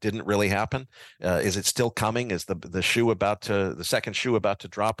expecting that didn't really happen. Is it still coming? Is the second shoe about to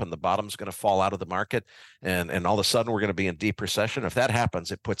drop and the bottom's going to fall out of the market? And all of a sudden we're going to be in deep recession. If that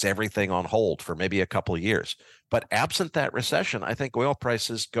happens, it puts everything on hold for maybe a couple of years. But absent that recession, I think oil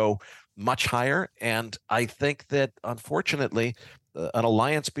prices go much higher. And I think that, unfortunately, an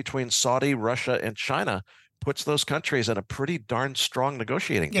alliance between Saudi, Russia, and China puts those countries in a pretty darn strong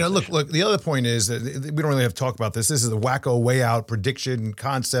negotiating position. Look, the other point is that we don't really have to talk about this. This is a wacko way out prediction,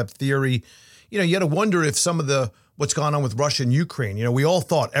 concept, theory. You got to wonder if some of what's gone on with Russia and Ukraine, we all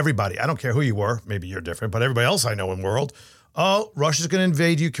thought, everybody, I don't care who you were, maybe you're different, but everybody else I know in the world, Russia's going to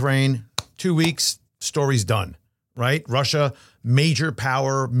invade Ukraine, 2 weeks, story's done, right? Russia, major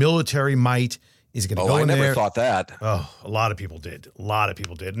power, military might, is going to go in there. I never thought that. Oh, a lot of people did.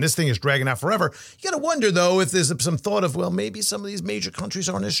 And this thing is dragging out forever. You got to wonder, though, if there's some thought of, well, maybe some of these major countries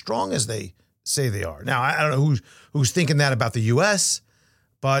aren't as strong as they say they are. Now, I don't know who's thinking that about the U.S.,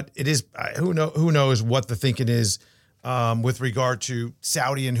 but it is who knows what the thinking is with regard to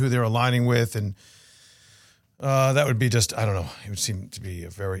Saudi and who they're aligning with. And that would be just, I don't know. It would seem to be a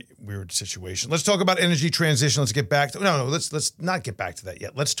very weird situation. Let's talk about energy transition. Let's get back to, let's not get back to that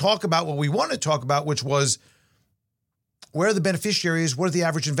yet. Let's talk about what we want to talk about, which was where are the beneficiaries? What does the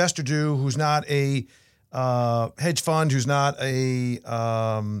average investor do who's not a hedge fund, who's not a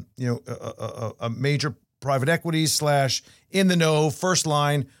major private equity / in the know, first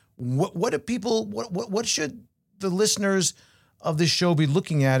line? What do people, what should the listeners of this show be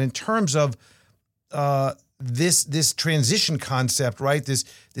looking at in terms of this transition concept, right? This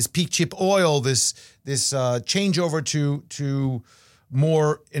peak chip oil, this changeover to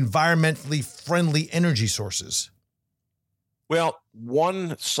more environmentally friendly energy sources? Well,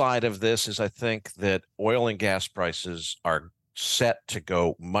 one side of this is I think that oil and gas prices are set to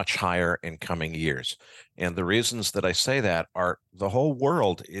go much higher in coming years. And the reasons that I say that are the whole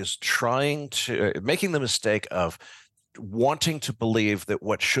world is making the mistake of wanting to believe that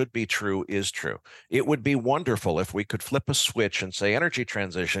what should be true is true. It would be wonderful if we could flip a switch and say energy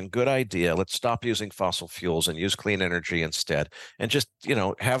transition, good idea. Let's stop using fossil fuels and use clean energy instead. And just,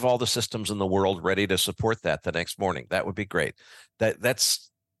 have all the systems in the world ready to support that the next morning. That would be great. That's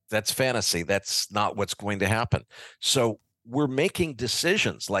fantasy. That's not what's going to happen. So we're making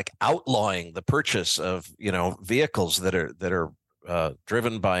decisions like outlawing the purchase of, vehicles that are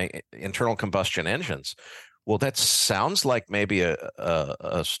driven by internal combustion engines. Well, that sounds like maybe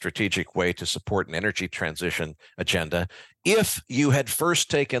a strategic way to support an energy transition agenda if you had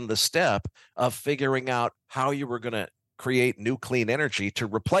first taken the step of figuring out how you were going to create new clean energy to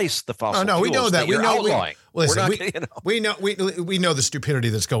replace the fossil fuels. We know that. We know the stupidity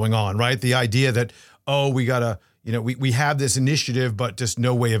that's going on, right? The idea that, we got to, we have this initiative, but just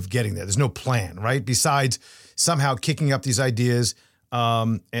no way of getting there. There's no plan, right? Besides somehow kicking up these ideas.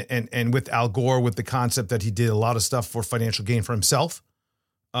 And with Al Gore, with the concept that he did a lot of stuff for financial gain for himself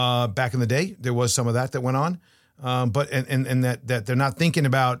back in the day, there was some of that went on. But that they're not thinking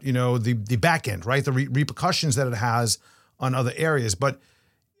about, the back end, right? The repercussions that it has on other areas. But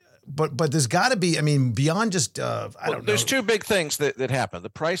there's got to be, beyond just, I don't know. There's two big things that happen. The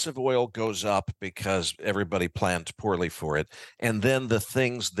price of oil goes up because everybody planned poorly for it. And then the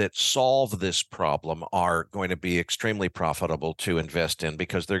things that solve this problem are going to be extremely profitable to invest in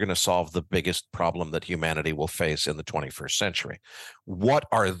because they're going to solve the biggest problem that humanity will face in the 21st century. What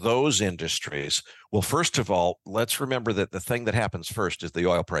are those industries? Well, first of all, let's remember that the thing that happens first is the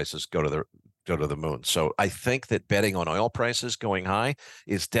oil prices go to the moon. So I think that betting on oil prices going high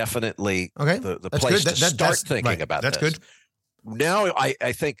is definitely the place to start thinking about this. That's good. Now,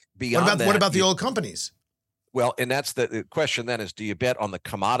 I think beyond What about the oil companies? Well, and that's the question then is, do you bet on the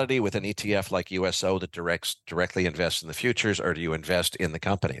commodity with an ETF like USO that directly invests in the futures, or do you invest in the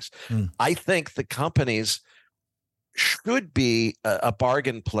companies? I think the companies should be a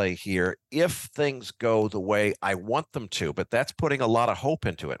bargain play here if things go the way I want them to, but that's putting a lot of hope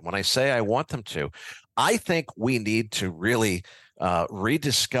into it. When I say I want them to, I think we need to really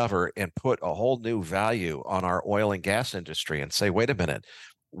rediscover and put a whole new value on our oil and gas industry and say, wait a minute,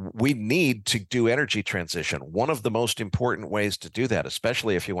 we need to do energy transition. One of the most important ways to do that,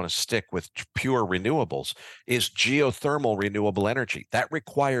 especially if you want to stick with pure renewables, is geothermal renewable energy. That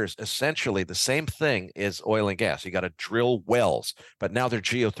requires essentially the same thing as oil and gas. You got to drill wells, but now they're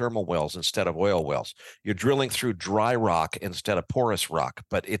geothermal wells instead of oil wells. You're drilling through dry rock instead of porous rock,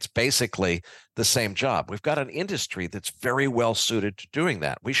 but it's basically the same job. We've got an industry that's very well suited to doing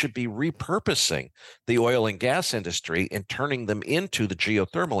that. We should be repurposing the oil and gas industry and turning them into the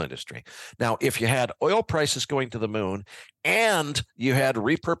geothermal industry. Now, if you had oil prices going to the moon and you had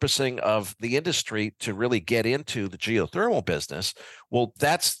repurposing of the industry to really get into the geothermal business, well,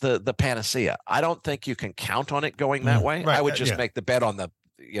 that's the panacea. I don't think you can count on it going that way. Right. I would just make the bet on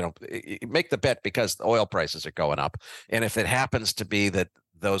make the bet because the oil prices are going up. And if it happens to be that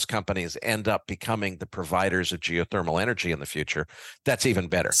those companies end up becoming the providers of geothermal energy in the future, that's even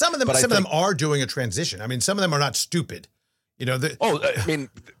better. Some of them are doing a transition. I mean, some of them are not stupid.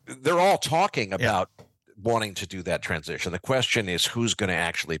 They're all talking about wanting to do that transition. The question is who's going to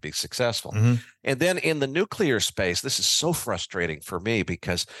actually be successful. And then in the nuclear space, this is so frustrating for me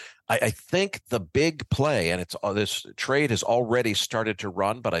because I think the big play, and this trade has already started to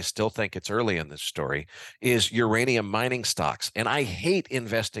run, but I still think it's early in this story, is uranium mining stocks. And I hate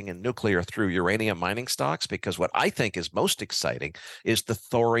investing in nuclear through uranium mining stocks because what I think is most exciting is the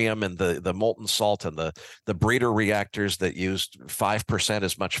thorium and the molten salt and the breeder reactors that used 5%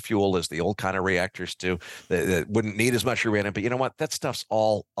 as much fuel as the old kind of reactors do, that wouldn't need as much uranium. But you know what? That stuff's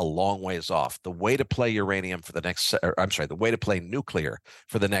all a long ways off. The way to play the way to play nuclear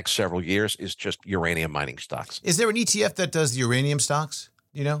for the next several years is just uranium mining stocks. Is there an ETF that does the uranium stocks?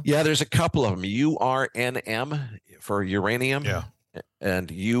 Yeah, there's a couple of them. URNM for uranium. Yeah.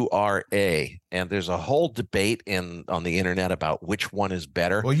 And URA, and there's a whole debate on the internet about which one is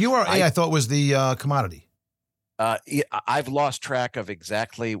better. Well, URA I thought was the commodity. I've lost track of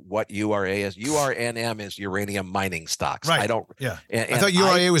exactly what URA is. URNM is uranium mining stocks. Right. I don't. Yeah. And I thought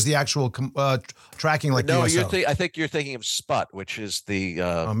URA was the actual tracking like no. USO. I think you're thinking of SPUT, which is the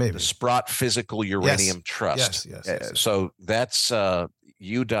Sprott Physical Uranium Trust. Yes. So that's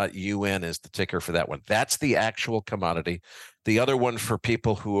U.UN is the ticker for that one. That's the actual commodity. The other one for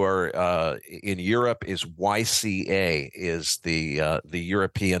people who are in Europe is YCA, is the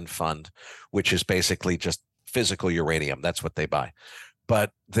European fund, which is basically just physical uranium. That's what they buy.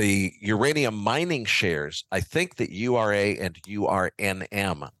 But the uranium mining shares, I think that URA and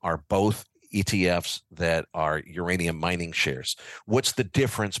URNM are both ETFs that are uranium mining shares. What's the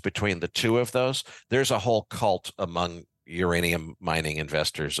difference between the two of those? There's a whole cult among uranium mining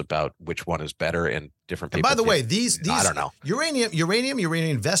investors about which one is better, and different people. And by the way, these I don't know. uranium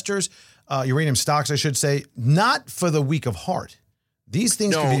investors, uranium stocks, I should say, not for the weak of heart. These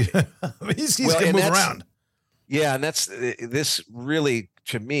things can move around. Yeah, and that's this really,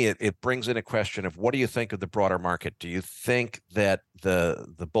 to me, it brings in a question of what do you think of the broader market? Do you think that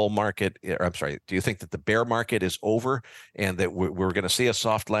the bull market, do you think that the bear market is over and that we're going to see a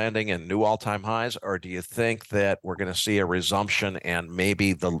soft landing and new all-time highs? Or do you think that we're going to see a resumption and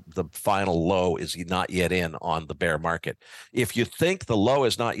maybe the final low is not yet in on the bear market? If you think the low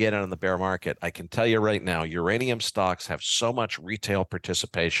is not yet in on the bear market, I can tell you right now, uranium stocks have so much retail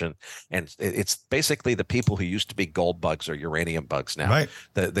participation, and it's basically the people who used to be gold bugs or uranium bugs now. Right.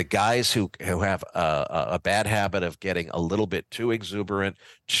 The guys who have a bad habit of getting a little bit too exuberant,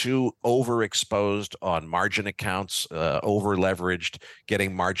 too overexposed on margin accounts, over leveraged,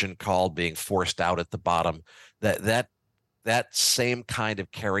 getting margin called, being forced out at the bottom. That same kind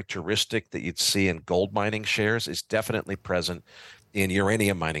of characteristic that you'd see in gold mining shares is definitely present in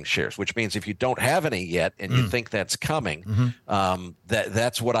uranium mining shares, which means if you don't have any yet and you think that's coming,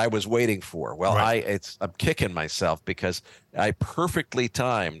 that's what I was waiting for. Well, right. I'm kicking myself because I perfectly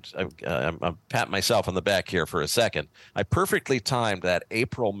timed. I'm patting myself on the back here for a second. I perfectly timed that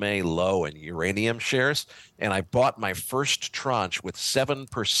April-May low in uranium shares, and I bought my first tranche with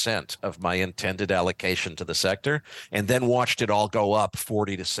 7% of my intended allocation to the sector, and then watched it all go up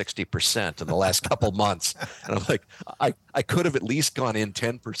 40 to 60% in the last couple months. And I'm like, I could have at least gone in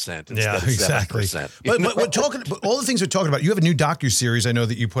 10% instead of 7%. But all the things we're talking about, you have a new docuseries I know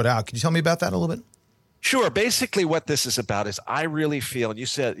that you put out. Can you tell me about that a little bit? Sure. Basically, what this is about is I really feel, and you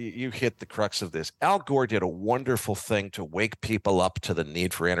said you hit the crux of this. Al Gore did a wonderful thing to wake people up to the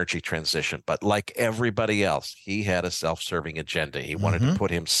need for energy transition. But like everybody else, he had a self-serving agenda. He wanted to put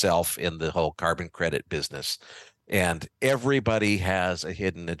himself in the whole carbon credit business. And everybody has a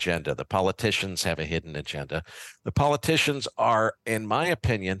hidden agenda. The politicians have a hidden agenda. The politicians are, in my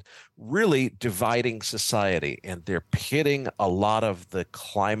opinion, really dividing society, and they're pitting a lot of the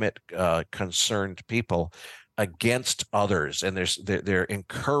climate concerned people against others, and they're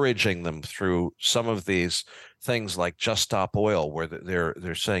encouraging them through some of these things like Just Stop Oil, where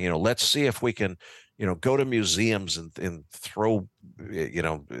they're saying, let's see if we can, go to museums and throw,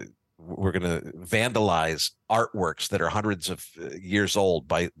 we're going to vandalize artworks that are hundreds of years old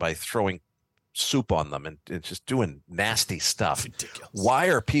by throwing soup on them and just doing nasty stuff. Ridiculous. Why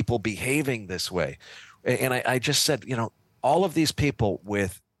are people behaving this way? And I just said, all of these people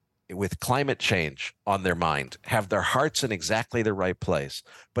with climate change on their mind have their hearts in exactly the right place,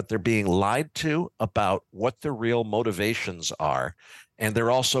 but they're being lied to about what the real motivations are. And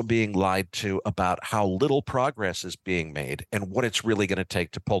they're also being lied to about how little progress is being made and what it's really going to take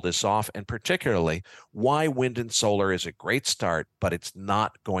to pull this off, and particularly why wind and solar is a great start, but it's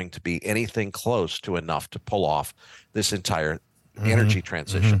not going to be anything close to enough to pull off this entire energy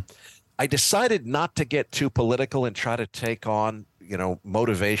transition. I decided not to get too political and try to take on,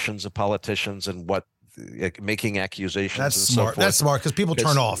 motivations of politicians and what making accusations. That's and smart. So forth. That's smart because people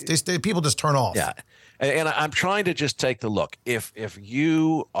turn off. People just turn off. Yeah. And I'm trying to just take the look. If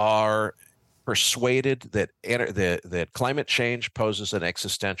you are persuaded that climate change poses an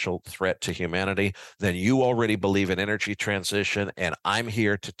existential threat to humanity, then you already believe in energy transition, and I'm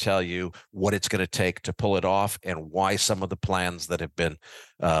here to tell you what it's going to take to pull it off and why some of the plans that have been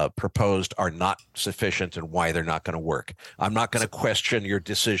proposed are not sufficient and why they're not going to work. I'm not going to question your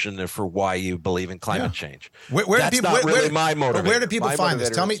decision for why you believe in climate change. That's not really my motivator. Where do people find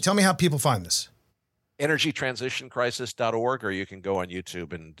this? Tell me how people find this. EnergyTransitionCrisis.org, or you can go on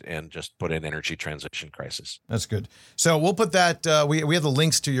YouTube and just put in Energy Transition Crisis. That's good. So we'll put that. We have the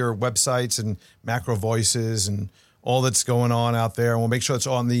links to your websites and Macro Voices and all that's going on out there. And we'll make sure it's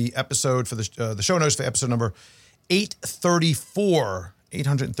on the episode for the show notes for episode number 834.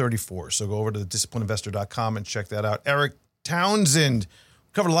 So go over to thedisciplinedinvestor.com and check that out. Eric Townsend,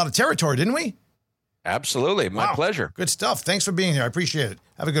 covered a lot of territory, didn't we? Absolutely. My pleasure. Good stuff. Thanks for being here. I appreciate it.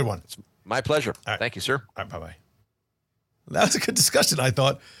 Have a good one. My pleasure. Right. Thank you, sir. All right, bye-bye. That was a good discussion, I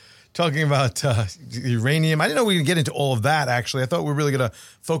thought, talking about uranium. I didn't know we could get into all of that, actually. I thought we were really going to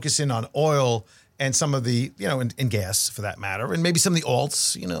focus in on oil and some of the, and gas, for that matter, and maybe some of the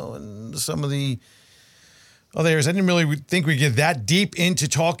alts, and some of the other areas. I didn't really think we'd get that deep into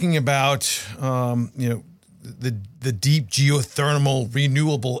talking about, the deep geothermal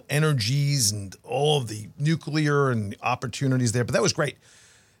renewable energies and all of the nuclear and the opportunities there. But that was great.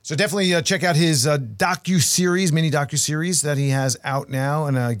 So definitely check out his mini docu-series that he has out now.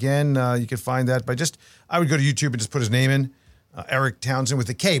 And again, you can find that by I would go to YouTube and just put his name in. Eric Townsend with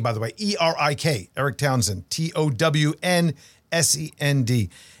a K, by the way, E-R-I-K, Eric Townsend, Townsend.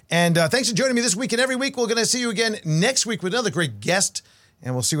 And thanks for joining me this week and every week. We're going to see you again next week with another great guest,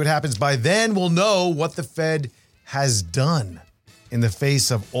 and we'll see what happens. By then, we'll know what the Fed has done in the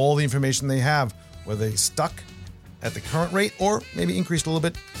face of all the information they have, whether they stuck at the current rate or maybe increased a little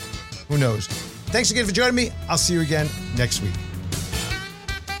bit. Who knows? Thanks again for joining me. I'll see you again next week.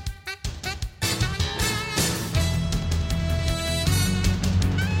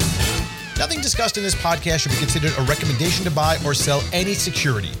 Nothing discussed in this podcast should be considered a recommendation to buy or sell any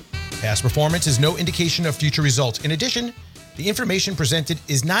security. Past performance is no indication of future results. In addition, the information presented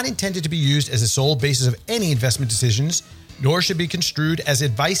is not intended to be used as the sole basis of any investment decisions, nor should be construed as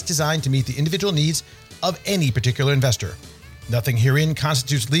advice designed to meet the individual needs of any particular investor. Nothing herein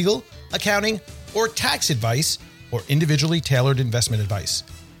constitutes legal, accounting, or tax advice or individually tailored investment advice.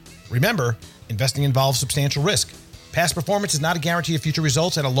 Remember, investing involves substantial risk. Past performance is not a guarantee of future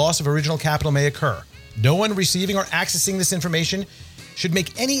results, and a loss of original capital may occur. No one receiving or accessing this information should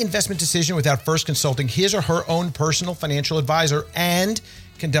make any investment decision without first consulting his or her own personal financial advisor and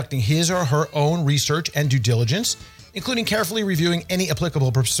conducting his or her own research and due diligence, including carefully reviewing any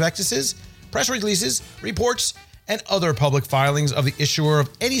applicable prospectuses, press releases, reports, and other public filings of the issuer of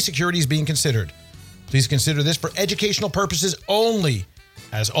any securities being considered. Please consider this for educational purposes only.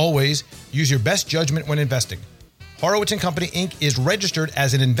 As always, use your best judgment when investing. Horowitz & Company, Inc. is registered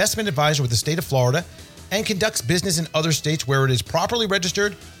as an investment advisor with the state of Florida and conducts business in other states where it is properly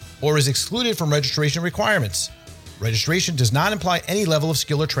registered or is excluded from registration requirements. Registration does not imply any level of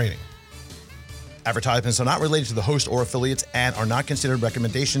skill or training. Advertisements are not related to the host or affiliates and are not considered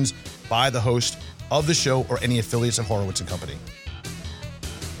recommendations by the host of the show or any affiliates of Horowitz and Company.